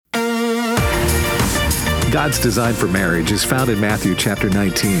God's design for marriage is found in Matthew chapter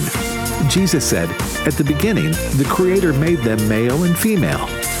 19. Jesus said, "At the beginning, the Creator made them male and female.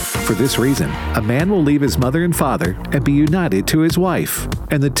 For this reason, a man will leave his mother and father and be united to his wife,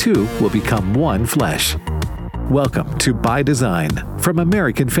 and the two will become one flesh." Welcome to By Design from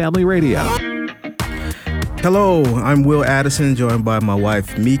American Family Radio. Hello, I'm Will Addison, joined by my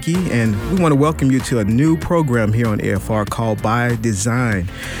wife, Miki, and we want to welcome you to a new program here on AFR called By Design,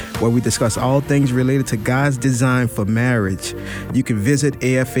 where we discuss all things related to God's design for marriage. You can visit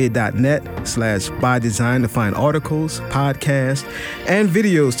afa.net/bydesign to find articles, podcasts, and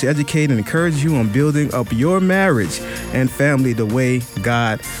videos to educate and encourage you on building up your marriage and family the way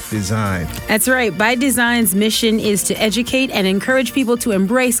God designed. That's right. By Design's mission is to educate and encourage people to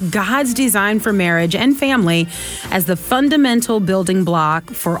embrace God's design for marriage and family as the fundamental building block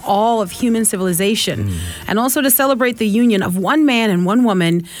for all of human civilization, and also to celebrate the union of one man and one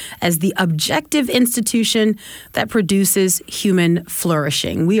woman as the objective institution that produces human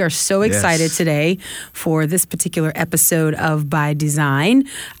flourishing. We are so excited today for this particular episode of By Design.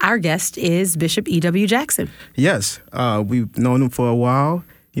 Our guest is Bishop E.W. Jackson. Yes, we've known him for a while.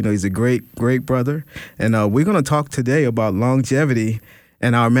 You know, he's a great brother. And we're going to talk today about longevity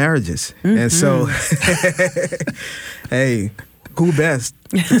and our marriages. And so, hey, who best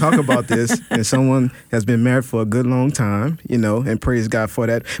to talk about this and someone has been married for a good long time, you know, and praise God for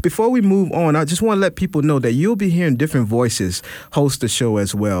that. Before we move on, I just want to let people know that you'll be hearing different voices host the show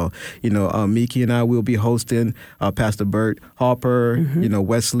as well. You know, Miki and I will be hosting, Pastor Bert Harper, you know,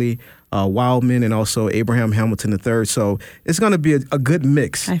 Wesley Wildman, and also Abraham Hamilton III. So it's going to be a good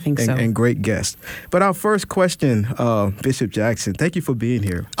mix. I think so. And great guests. But our first question, Bishop Jackson, thank you for being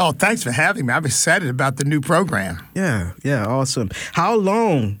here. Oh, thanks for having me. I'm excited about the new program. Yeah, awesome. How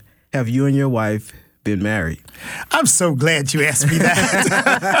long have you and your wife been married? I'm so glad you asked me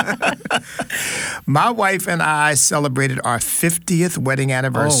that. My wife and I celebrated our 50th wedding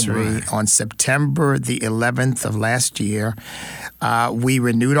anniversary on September the 11th of last year. We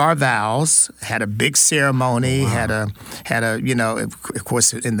renewed our vows, had a big ceremony, had a you know, of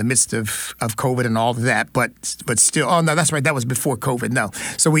course, in the midst of COVID and all of that, but still, oh no, that's right, that was before COVID. No,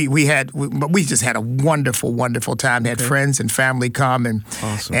 so we just had a wonderful time. Had friends and family come, and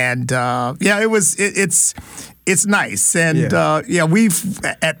awesome. And it's nice, and we've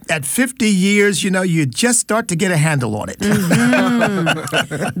at 50 years, you know, you just start to get a handle on it.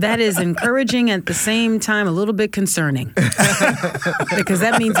 That is encouraging, at the same time a little bit concerning, because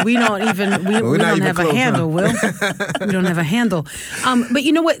that means we don't have a handle. Will, we don't have a handle. But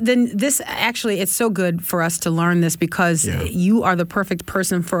you know what? Then this actually, it's so good for us to learn this, because you are the perfect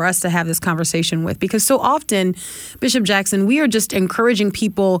person for us to have this conversation with. Because so often, Bishop Jackson, we are just encouraging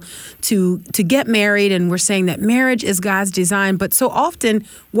people to get married, and we're saying that marriage is God's design. But so often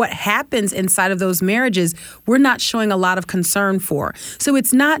what happens inside of those marriages, we're not showing a lot of concern for. So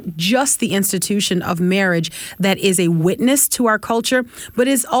it's not just the institution of marriage that is a witness to our culture, but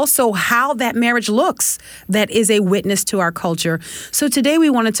is also how that marriage looks that is a witness to our culture. So today we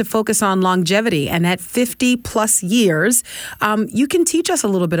wanted to focus on longevity, and at 50 plus years, you can teach us a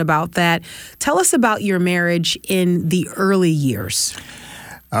little bit about that. Tell us about your marriage in the early years.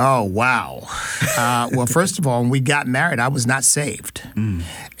 Oh, wow. Well, first of all, when we got married, I was not saved.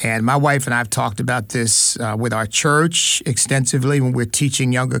 And my wife and I have talked about this with our church extensively when we're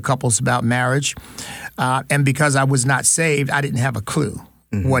teaching younger couples about marriage. And because I was not saved, I didn't have a clue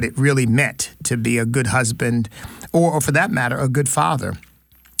what it really meant to be a good husband, or for that matter, a good father.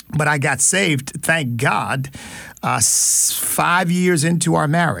 But I got saved, thank God, 5 years into our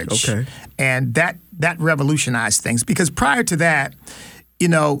marriage. Okay. And that revolutionized things, because prior to that, you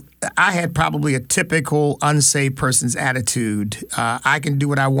know, I had probably a typical unsaved person's attitude. I can do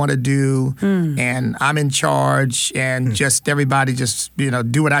what I want to do, and I'm in charge, and just everybody just, you know,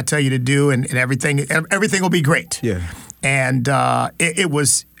 do what I tell you to do, and everything will be great. Yeah. And I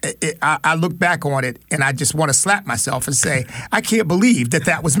look back on it, and I just want to slap myself and say, I can't believe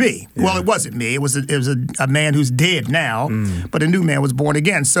that was me. Yeah. Well, it wasn't me. It was a man who's dead now, but a new man was born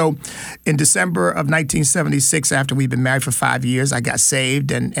again. So in December of 1976, after we'd been married for 5 years, I got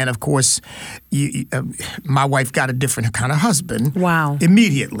saved. And of course, my wife got a different kind of husband. Wow.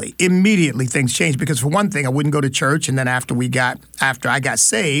 Immediately things changed, because for one thing, I wouldn't go to church. And then after I got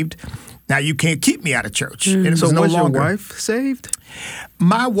saved, now you can't keep me out of church. And it was no longer. Your wife saved?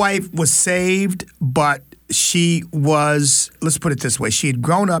 My wife was saved, but she was, let's put it this way, she had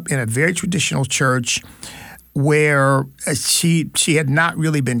grown up in a very traditional church where she had not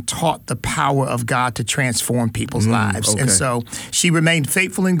really been taught the power of God to transform people's lives. Okay. And so she remained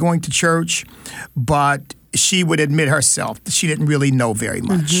faithful in going to church, but she would admit herself that she didn't really know very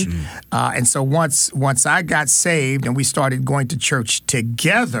much. And so once I got saved and we started going to church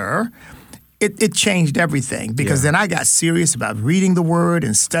together, it changed everything, because then I got serious about reading the Word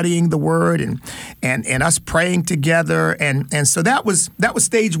and studying the Word and us praying together. And so that was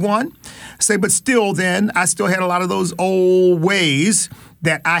stage one. But still then, I still had a lot of those old ways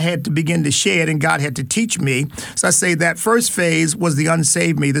that I had to begin to shed, and God had to teach me. So I say that first phase was the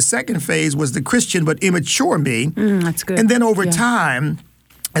unsaved me. The second phase was the Christian but immature me. That's good. And then over time,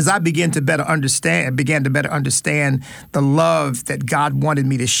 as I began to better understand the love that God wanted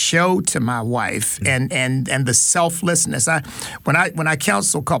me to show to my wife, and the selflessness. When I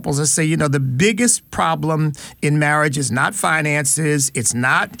counsel couples, I say, the biggest problem in marriage is not finances. It's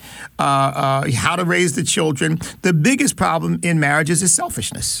not how to raise the children. The biggest problem in marriages is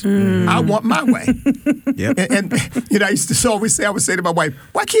selfishness. I want my way. Yep. And I used to always say to my wife,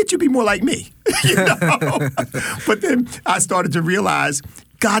 "Why can't you be more like me?" But then I started to realize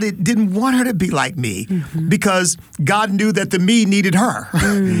God didn't want her to be like me, because God knew that the me needed her.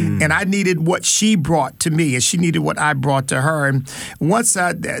 And I needed what she brought to me, and she needed what I brought to her. And once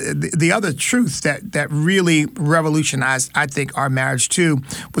the other truth that really revolutionized, I think, our marriage too,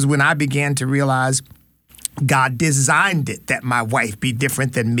 was when I began to realize God designed it that my wife be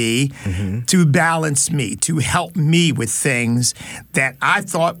different than me, to balance me, to help me with things that I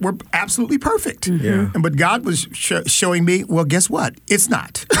thought were absolutely perfect. But God was showing me, well, guess what? It's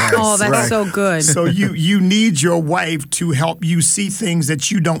not. Oh, that's so good. So you need your wife to help you see things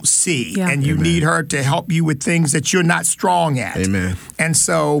that you don't see, and you need her to help you with things that you're not strong at. Amen. And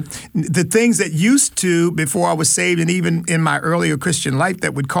so the things that used to, before I was saved, and even in my earlier Christian life,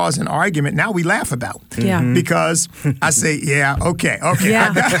 that would cause an argument, now we laugh about. Because I say, okay.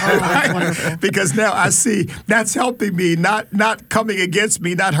 Yeah. That's wonderful. Because now I see that's helping me, not coming against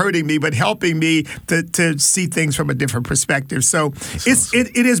me, not hurting me, but helping me to see things from a different perspective. So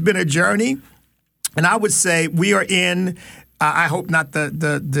it has been a journey, and I would say we are in. I hope not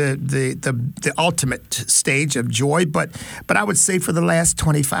the ultimate stage of joy, but I would say for the last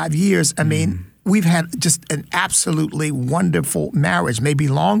 25 years, I mean, we've had just an absolutely wonderful marriage, maybe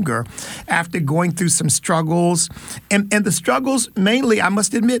longer, after going through some struggles. And the struggles mainly, I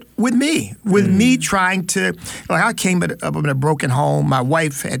must admit, with me trying to, I came up in a broken home. My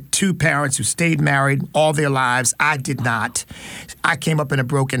wife had two parents who stayed married all their lives. I did not. I came up in a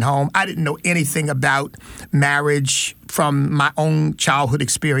broken home. I didn't know anything about marriage from my own childhood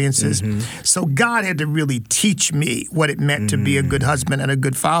experiences. So God had to really teach me what it meant to be a good husband and a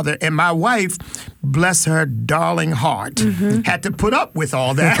good father. And my wife, bless her darling heart, had to put up with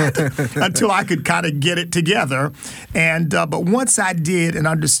all that until I could kind of get it together. And but once I did and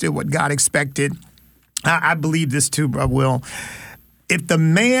understood what God expected, I believe this too, Brother Will. If the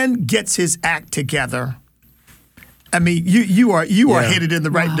man gets his act together, I mean, you are headed in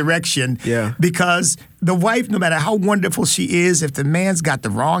the right direction. Because the wife, no matter how wonderful she is, if the man's got the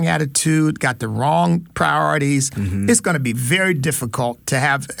wrong attitude, got the wrong priorities, it's going to be very difficult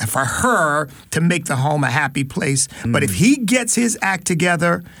for her to make the home a happy place. But if he gets his act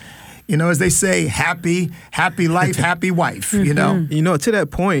together, as they say, happy life, happy wife. To that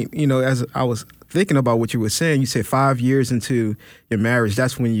point, as I was thinking about what you were saying, you said 5 years into your marriage,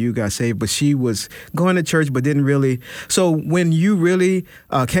 that's when you got saved, but she was going to church but didn't really. So when you really,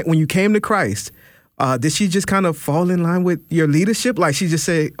 when you came to Christ, did she just kind of fall in line with your leadership? Like she just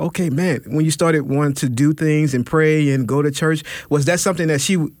said, okay, man, when you started wanting to do things and pray and go to church, was that something that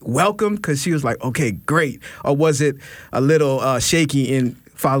she welcomed because she was like, okay, great? Or was it a little shaky in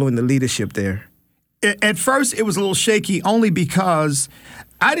following the leadership there? At first, it was a little shaky only because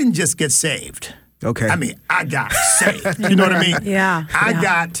I didn't just get saved. Okay. I mean, I got saved. You know what I mean? Yeah. I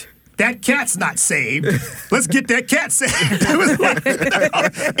got, that cat's not saved. Let's get that cat saved. It was like,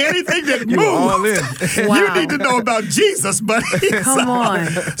 anything that moves, all in. You need to know about Jesus, buddy. Come on.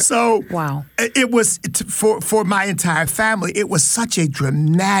 So wow. It was, for my entire family, it was such a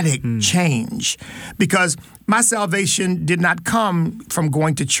dramatic change because my salvation did not come from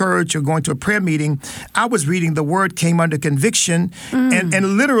going to church or going to a prayer meeting. I was reading the Word, came under conviction,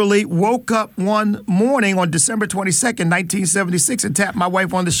 and literally woke up one morning on December 22nd, 1976, and tapped my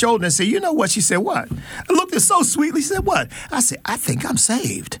wife on the shoulder and said, you know what? She said, what? I looked at her so sweetly. She said, what? I said, I think I'm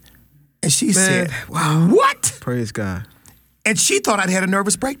saved. And she said, wow, what? Praise God. And she thought I'd had a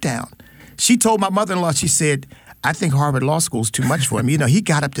nervous breakdown. She told my mother-in-law, she said, I think Harvard Law School is too much for him. He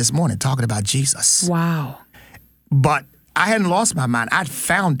got up this morning talking about Jesus. Wow. But I hadn't lost my mind. I'd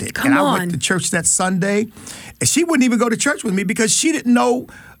found it. Come on. I went to church that Sunday. And she wouldn't even go to church with me because she didn't know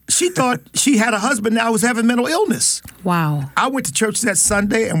She thought she had a husband now was having mental illness. Wow. I went to church that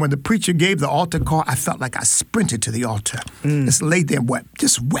Sunday, and when the preacher gave the altar call, I felt like I sprinted to the altar. Just laid there and wept.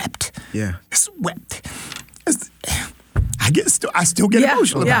 Just wept. Yeah. Just wept. I still get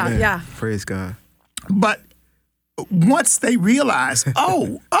emotional about it. Yeah. Praise God. But once they realized,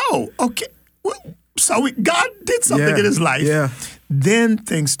 okay, well, so God did something in his life. Yeah. Then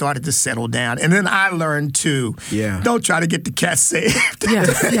things started to settle down. And then I learned to don't try to get the cat saved. Yeah.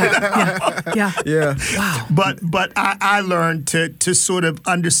 Wow. But I learned to sort of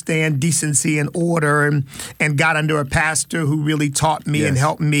understand decency and order and got under a pastor who really taught me and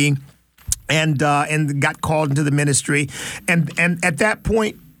helped me and got called into the ministry. And at that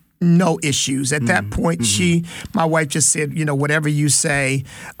point, no issues. At that point, my wife just said, whatever you say,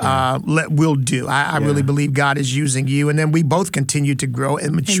 we'll do. I really believe God is using you. And then we both continue to grow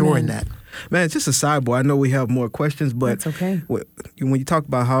and mature in that. Man, just a sidebar. I know we have more questions, but that's okay. When you talk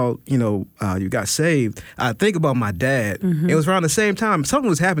about how, you got saved, I think about my dad. It was around the same time.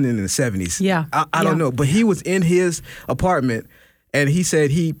 Something was happening in the 70s. Yeah. I don't know, but he was in his apartment, and he said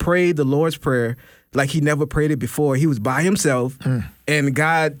he prayed the Lord's Prayer like he never prayed it before. He was by himself, and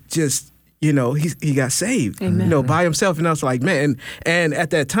God just, he got saved, Amen. By himself. And I was like, man, and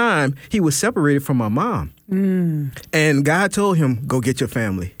at that time, he was separated from my mom. And God told him, go get your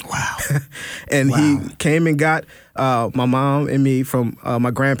family. Wow. And he came and got my mom and me from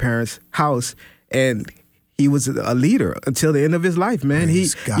my grandparents' house, and he was a leader until the end of his life, man.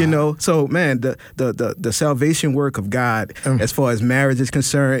 Praise God. So man, the salvation work of God, as far as marriage is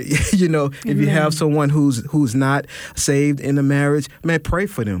concerned, if you have someone who's not saved in a marriage, man, pray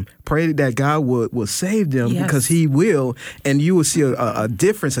for them. Pray that God will save them, because He will, and you will see a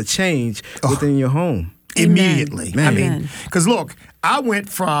difference, a change within your home Immediately. Man. I mean, because look, I went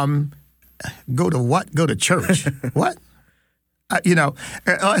from go to church. What?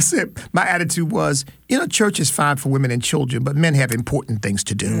 I said my attitude was, church is fine for women and children, but men have important things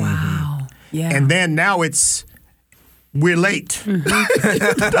to do. Wow. Yeah. And then now we're late.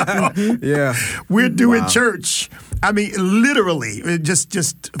 Yeah. We're doing church. I mean, literally, it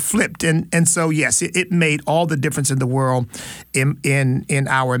just flipped. And so, yes, it made all the difference in the world in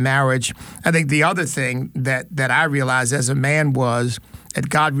our marriage. I think the other thing that I realized as a man was that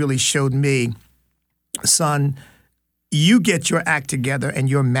God really showed me, son, you get your act together and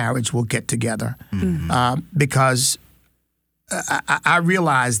your marriage will get together. Because I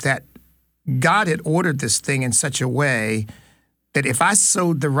realized that God had ordered this thing in such a way that if I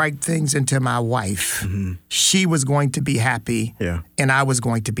sowed the right things into my wife, she was going to be happy and I was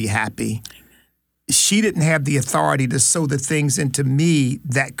going to be happy. She didn't have the authority to sow the things into me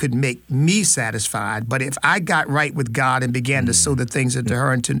that could make me satisfied. But if I got right with God and began to sow the things into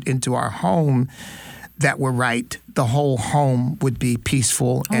her, into our home that were right, the whole home would be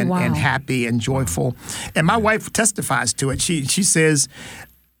peaceful and happy and joyful. And my wife testifies to it. She says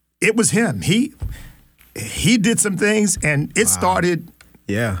it was him. He did some things, and it started.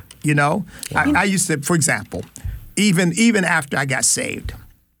 Yeah. I used to, for example, even after I got saved.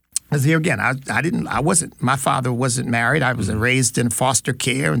 Because here again, my father wasn't married. I was raised in foster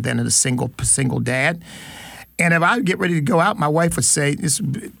care and then in a single dad. And if I would get ready to go out, my wife would say,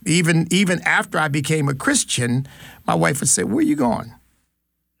 even after I became a Christian, my wife would say, where are you going?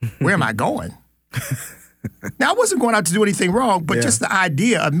 Where am I going? Now, I wasn't going out to do anything wrong, but just the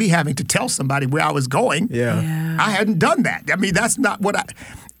idea of me having to tell somebody where I was going, I hadn't done that. I mean, that's not what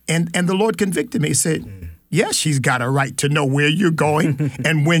and the Lord convicted me. He said, yes, she's got a right to know where you're going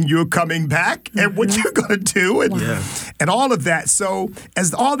and when you're coming back and what you're going to do and all of that. So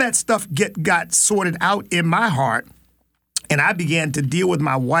as all that stuff got sorted out in my heart, and I began to deal with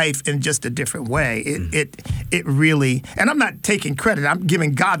my wife in just a different way, it really, and I'm not taking credit, I'm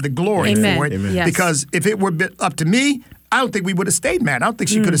giving God the glory for it. Amen. Yes. Because if it were up to me, I don't think we would have stayed married. I don't think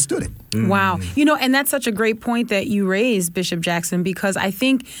she could have stood it. Wow. And that's such a great point that you raised, Bishop Jackson, because I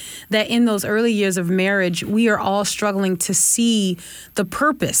think that in those early years of marriage, we are all struggling to see the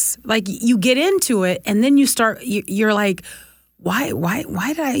purpose. Like, you get into it and then you're like, why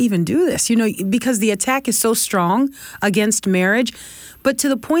did I even do this? Because the attack is so strong against marriage. But to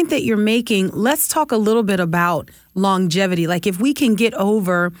the point that you're making, let's talk a little bit about longevity. Like, if we can get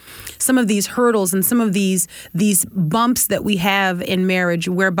over some of these hurdles and some of these bumps that we have in marriage,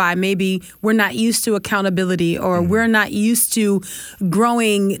 whereby maybe we're not used to accountability or we're not used to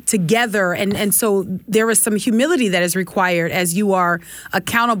growing together. And so there is some humility that is required as you are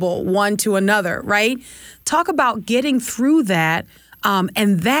accountable one to another, right? Talk about getting through that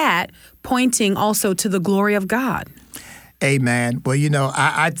and that pointing also to the glory of God. Amen. Well,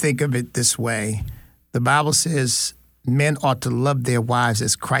 I think of it this way. The Bible says men ought to love their wives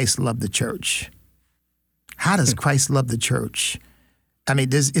as Christ loved the church. How does Christ love the church? I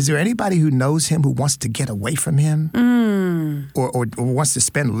mean, is there anybody who knows him who wants to get away from him? Or wants to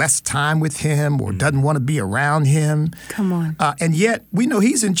spend less time with him or doesn't want to be around him? Come on. And yet we know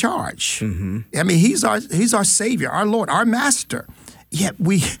he's in charge. I mean, he's our Savior, our Lord, our Master. Yet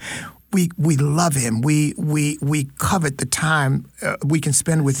we love him. We covet the time we can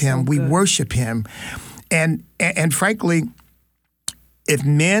spend with him. We worship him. And frankly, if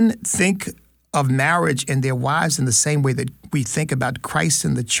men think of marriage and their wives in the same way that we think about Christ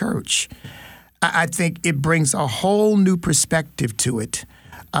and the church, I think it brings a whole new perspective to it.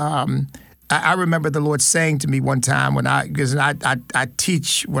 I remember the Lord saying to me one time because I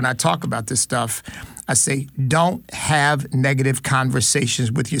teach when I talk about this stuff, I say, don't have negative conversations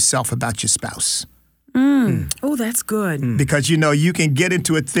with yourself about your spouse. Oh, that's good. Because, you can get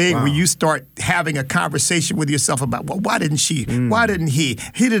into a thing where you start having a conversation with yourself about, well, why didn't she? Why didn't he?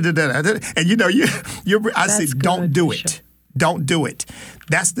 And, I say, don't do it. Don't do it.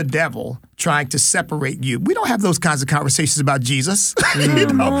 That's the devil trying to separate you. We don't have those kinds of conversations about Jesus. We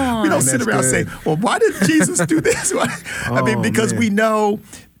don't sit around and say, well, why did Jesus do this? Because we know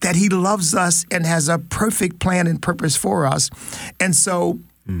that he loves us and has a perfect plan and purpose for us. And so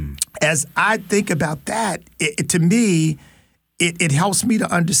as I think about that, to me, it helps me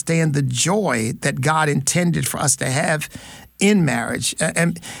to understand the joy that God intended for us to have in marriage.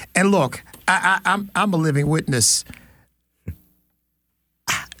 And look, I'm a living witness.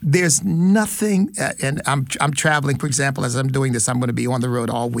 There's nothing, and I'm traveling, for example, as I'm doing this, I'm going to be on the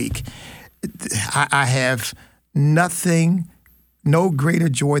road all week. I have nothing, no greater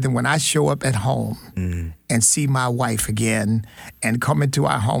joy than when I show up at home and see my wife again and come into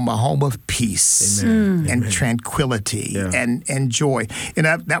our home, a home of peace and tranquility and joy. And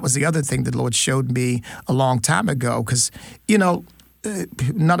that was the other thing that the Lord showed me a long time ago because,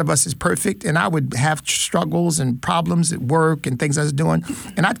 none of us is perfect, and I would have struggles and problems at work and things I was doing,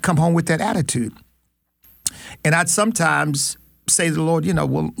 and I'd come home with that attitude. And I'd sometimes say to the Lord,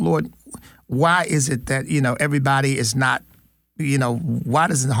 well, Lord, why is it that, everybody is not, why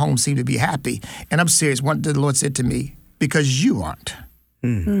doesn't the home seem to be happy? And I'm serious. One day the Lord said to me, because you aren't.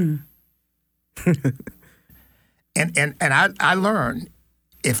 And I learned,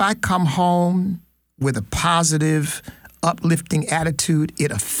 if I come home with a positive, uplifting attitude,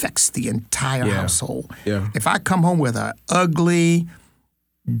 it affects the entire household. If I come home with an ugly,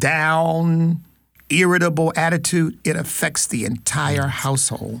 down, irritable attitude, it affects the entire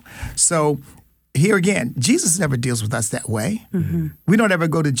household. So here again, Jesus never deals with us that way. We don't ever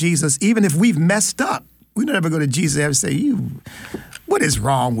go to Jesus, even if we've messed up. We don't ever go to Jesus and ever say, what is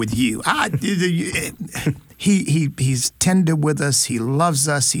wrong with you? He's tender with us. He loves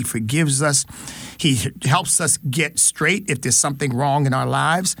us. He forgives us. He helps us get straight if there's something wrong in our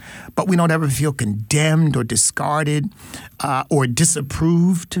lives. But we don't ever feel condemned or discarded or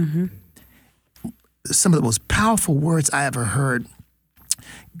disapproved. Some of the most powerful words I ever heard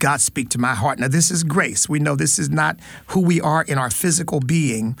God speak to my heart. Now, this is grace. We know this is not who we are in our physical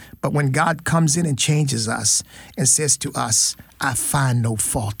being, but when God comes in and changes us and says to us, I find no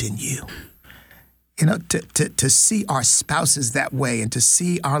fault in you. To see our spouses that way and to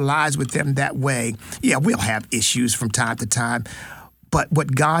see our lives with them that way, we'll have issues from time to time, but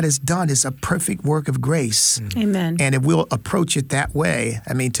what God has done is a perfect work of grace. Amen. And if we'll approach it that way,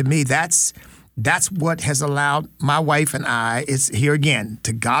 I mean, to me, that's what has allowed my wife and I, it's here again,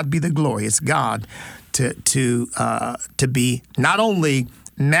 to God be the glory, it's God, to be not only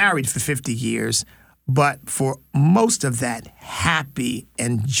married for 50 years, but for most of that happy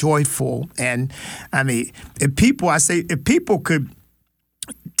and joyful. And I mean, if people could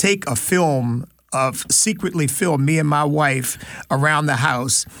take a film secretly film me and my wife around the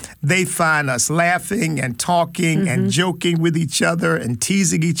house, they find us laughing and talking and joking with each other and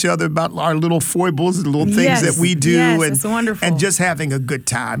teasing each other about our little foibles and little things that we do, it's wonderful. And just having a good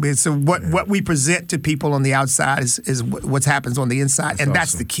time. And so what we present to people on the outside is what happens on the inside, and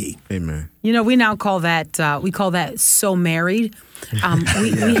that's the key. Amen. We now call that so married.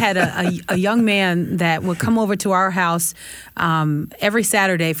 We had a young man that would come over to our house every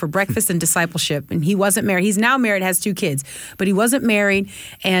Saturday for breakfast and discipleship, and he wasn't married. He's now married, has 2 kids, but he wasn't married,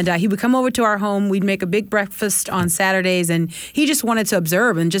 and he would come over to our home. We'd make a big breakfast on Saturdays, and he just wanted to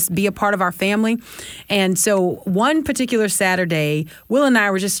observe and just be a part of our family. And so one particular Saturday, Will and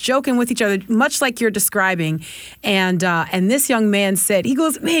I were just joking with each other, much like you're describing, and this young man said, he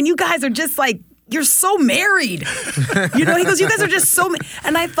goes, man, you guys are just like, you're so married. He goes, you guys are just so,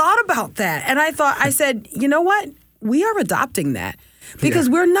 and I thought about that. And I said, you know what? We are adopting that. because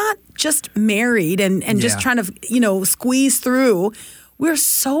we're not just married and just trying to, squeeze through. We're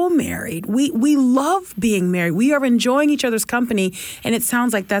so married. We love being married. We are enjoying each other's company, and it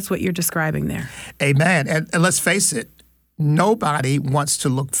sounds like that's what you're describing there. Amen. And let's face it, nobody wants to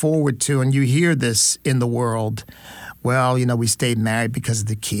look forward to, and you hear this in the world, well, we stayed married because of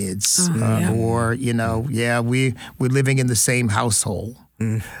the kids. Or, we're living in the same household.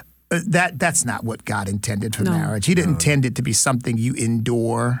 That's not what God intended for marriage. He didn't intend it to be something you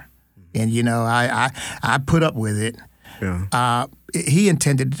endure, and, I put up with it. Yeah. He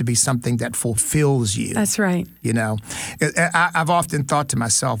intended it to be something that fulfills you. That's right. I've often thought to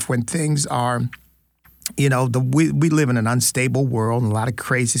myself, when things are, we live in an unstable world and a lot of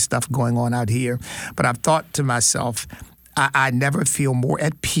crazy stuff going on out here. But I've thought to myself, I never feel more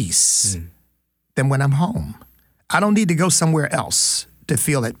at peace than when I'm home. I don't need to go somewhere else to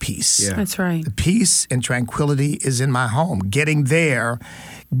feel at peace. Yeah. That's right. The peace and tranquility is in my home. Getting there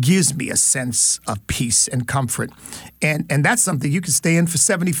gives me a sense of peace and comfort. And that's something you can stay in for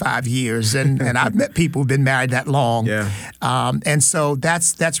 75 years. And I've met people who've been married that long. Yeah. And so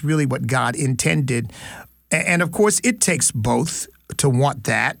that's really what God intended. And of course, it takes both to want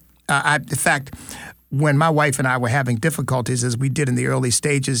that. In fact, when my wife and I were having difficulties, as we did in the early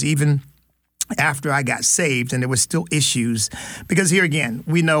stages, even after I got saved, and there were still issues, because here again,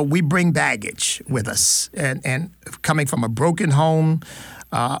 we know we bring baggage with us. And coming from a broken home,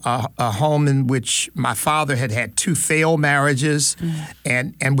 a home in which my father had 2 failed marriages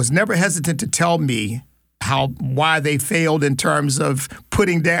and was never hesitant to tell me why they failed in terms of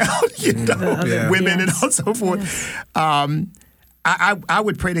putting down, women and so forth. Yes. I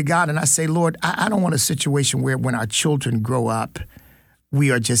would pray to God and I say, Lord, I don't want a situation where when our children grow up, we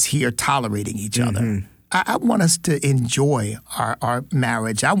are just here tolerating each other. I want us to enjoy our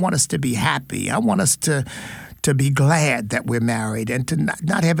marriage. I want us to be happy. I want us to be glad that we're married and to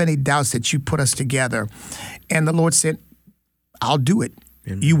not have any doubts that you put us together. And the Lord said, I'll do it.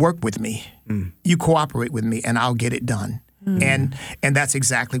 Amen. You work with me. You cooperate with me, and I'll get it done. And that's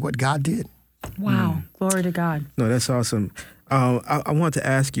exactly what God did. Wow. Glory to God. No, that's awesome. I want to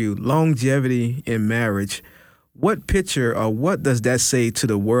ask you, longevity in marriage, what picture or what does that say to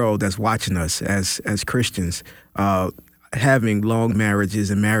the world that's watching us as Christians, having long marriages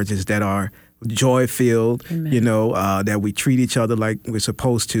and marriages that are joy-filled, that we treat each other like we're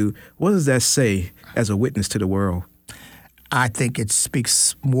supposed to? What does that say as a witness to the world? I think it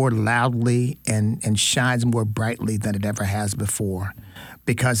speaks more loudly and shines more brightly than it ever has before,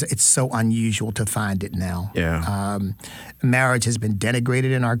 because it's so unusual to find it now. Yeah. Marriage has been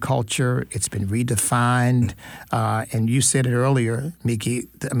denigrated in our culture. It's been redefined. And you said it earlier, Miki,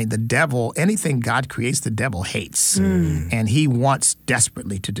 the devil, anything God creates, the devil hates. And he wants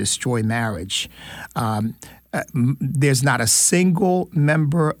desperately to destroy marriage. There's not a single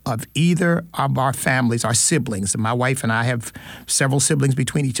member of either of our families, our siblings, and my wife and I have several siblings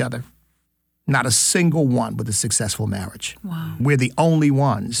between each other, not a single one with a successful marriage. Wow. We're the only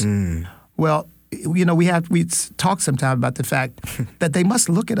ones. Well, we talk sometimes about the fact that they must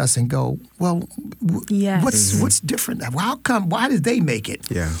look at us and go, well, what's different? How come? Why did they make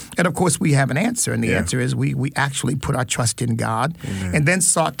it? Yeah. And of course, we have an answer, and the answer is we actually put our trust in God. Amen. And then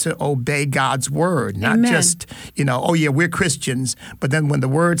sought to obey God's word, not Amen. just we're Christians, but then when the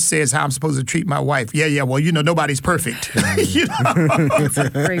word says how I'm supposed to treat my wife, nobody's perfect. That's a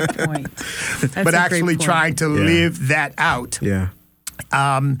great point. But actually trying to live that out. Yeah.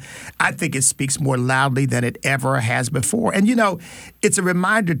 I think it speaks more loudly than it ever has before. And, it's a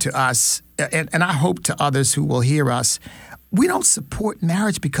reminder to us, and I hope to others who will hear us, we don't support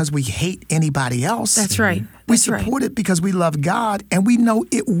marriage because we hate anybody else. That's right. We support it because we love God and we know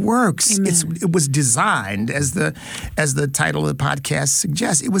it works. Amen. It was designed, as the title of the podcast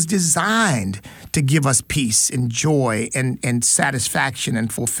suggests, it was designed to give us peace and joy and satisfaction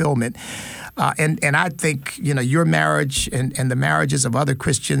and fulfillment. And I think, your marriage and the marriages of other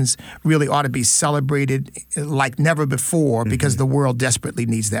Christians really ought to be celebrated like never before, because the world desperately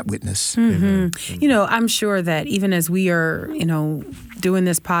needs that witness. I'm sure that even as we are, doing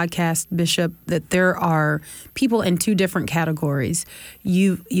this podcast, Bishop, that there are people in 2 different categories.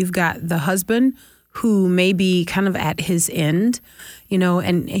 You've got the husband who may be kind of at his end,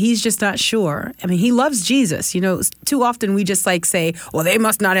 and he's just not sure. He loves Jesus. Too often we just say, well, they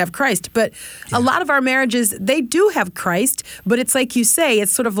must not have Christ. But a lot of our marriages, they do have Christ, but it's like you say,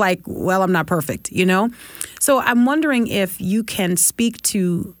 it's sort of like, well, I'm not perfect, So I'm wondering if you can speak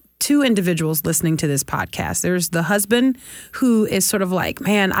to 2 individuals listening to this podcast. There's the husband who is sort of like,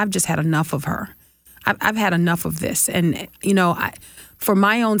 man, I've just had enough of her. I've had enough of this. And, for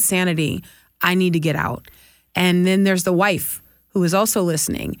my own sanity, I need to get out. And then there's the wife who is also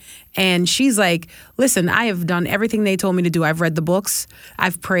listening. And she's like, listen, I have done everything they told me to do. I've read the books,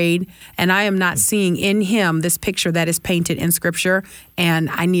 I've prayed, and I am not seeing in him this picture that is painted in Scripture, and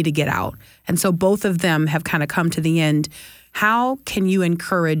I need to get out. And so both of them have kind of come to the end. How can you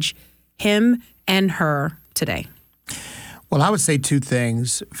encourage him and her today? Well, I would say two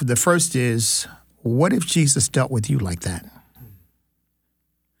things. The first is, what if Jesus dealt with you like that?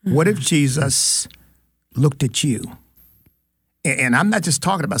 Mm-hmm. What if Jesus looked at you? And I'm not just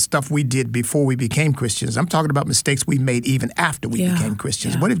talking about stuff we did before we became Christians. I'm talking about mistakes we made even after we became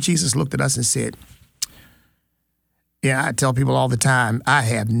Christians. What if Jesus looked at us and said, I tell people all the time, I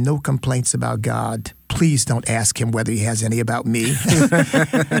have no complaints about God. Please don't ask him whether he has any about me.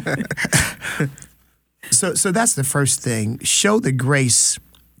 So that's the first thing. Show the grace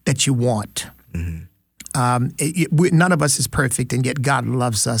that you want. Mm-hmm. None of us is perfect, and yet God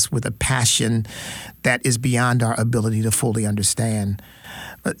loves us with a passion that is beyond our ability to fully understand.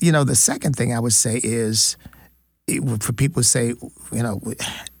 But, the second thing I would say is, for people who say,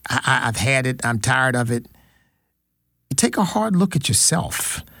 I've had it, I'm tired of it, take a hard look at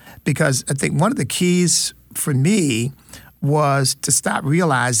yourself. Because I think one of the keys for me was to stop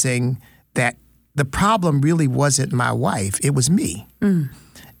realizing that the problem really wasn't my wife, it was me. Mm.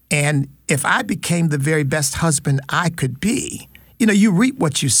 And if I became the very best husband I could be, you reap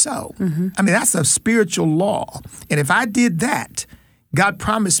what you sow. Mm-hmm. I mean, that's a spiritual law. And if I did that, God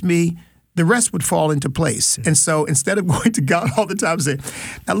promised me the rest would fall into place. And so instead of going to God all the time and saying,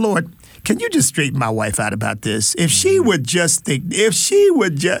 now, Lord, can you just straighten my wife out about this? If she would just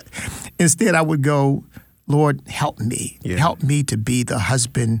instead I would go, Lord, help me. Yeah. Help me to be the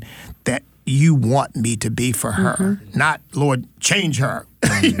husband that you want me to be for her. Mm-hmm. Not, Lord, change her.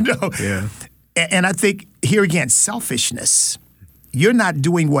 Yeah. And I think here again, selfishness. You're not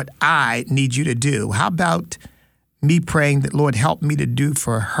doing what I need you to do. How about me praying that, Lord, help me to do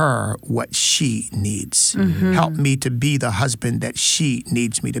for her what she needs. Mm-hmm. Help me to be the husband that she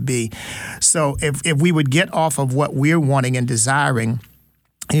needs me to be. So if we would get off of what we're wanting and desiring,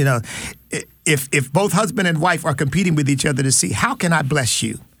 if both husband and wife are competing with each other to see, how can I bless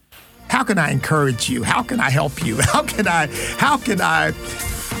you? How can I encourage you? How can I help you? How can I,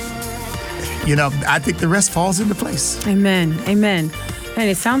 I think the rest falls into place. Amen. Amen. And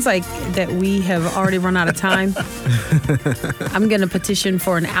it sounds like that we have already run out of time. I'm going to petition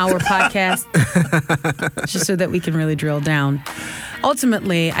for an hour podcast just so that we can really drill down.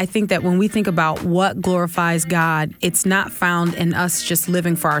 Ultimately, I think that when we think about what glorifies God, it's not found in us just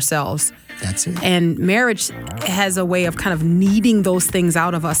living for ourselves. That's it. And marriage has a way of kind of needing those things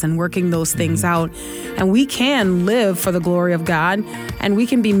out of us and working those things out. And we can live for the glory of God, and we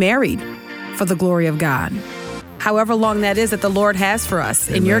can be married for the glory of God. However long that is that the Lord has for us.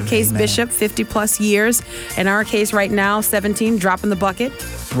 Amen. In your case, Amen. Bishop, 50 plus years. In our case right now, 17, drop in the bucket.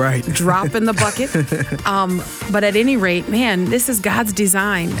 Right. Drop in the bucket. But at any rate, man, this is God's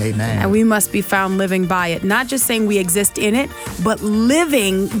design. Amen. And we must be found living by it. Not just saying we exist in it, but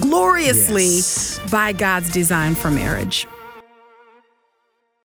living gloriously by God's design for marriage.